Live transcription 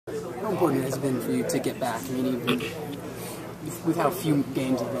important has it been for you to get back? I mean, even with how few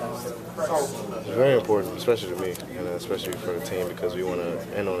games you've missed. It's very important, especially to me, and especially for the team, because we want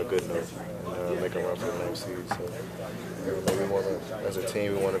to end on a good note and make a run for the next seed. So as a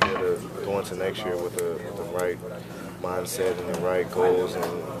team, we want to be able to go into next year with the right mindset and the right goals and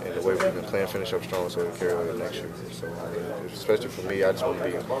the way we've been playing, finish up strong so we can carry over next year. So, especially for me, I just want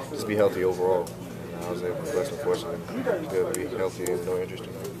to be healthy overall. And I was able, blessed and fortunate, to be able to be healthy and no injuries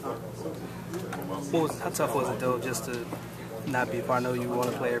tonight. How tough was it though, just to not be a part? I know you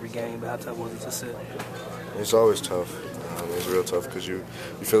want to play every game, but how tough was it to sit? It's always tough. It's real tough because you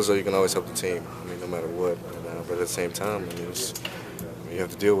feel as though you can always help the team. I mean, no matter what. But at the same time, I mean, you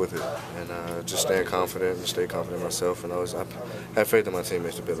have to deal with it, and just staying confident and stay confident in myself. And I have faith in my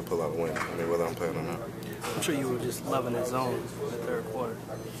teammates to be able to pull out a win. I mean, whether I'm playing or not. I'm sure you were just loving the zone in the third quarter.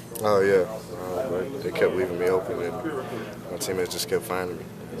 Oh yeah, but they kept leaving me open, and my teammates just kept finding me.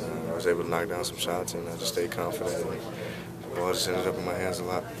 I was able to knock down some shots, and I just stayed confident. And the ball just ended up in my hands a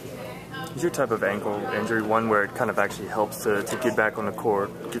lot. Is your type of ankle injury one where it kind of actually helps to get back on the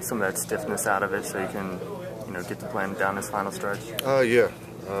court, get some of that stiffness out of it, so you can, get the plan down this final stretch? Yeah.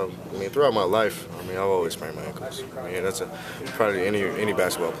 I mean, throughout my life, I mean, I've always sprained my ankles. I mean, that's probably any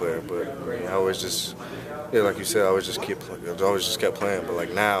basketball player. But I mean, I always just, like you said, I always just kept playing. But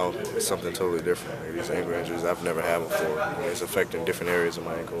like now, it's something totally different. Like, these ankle injuries I've never had before. I mean, it's affecting different areas of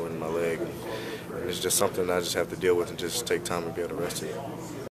my ankle and my leg. And it's just something I just have to deal with and just take time to be able to rest it.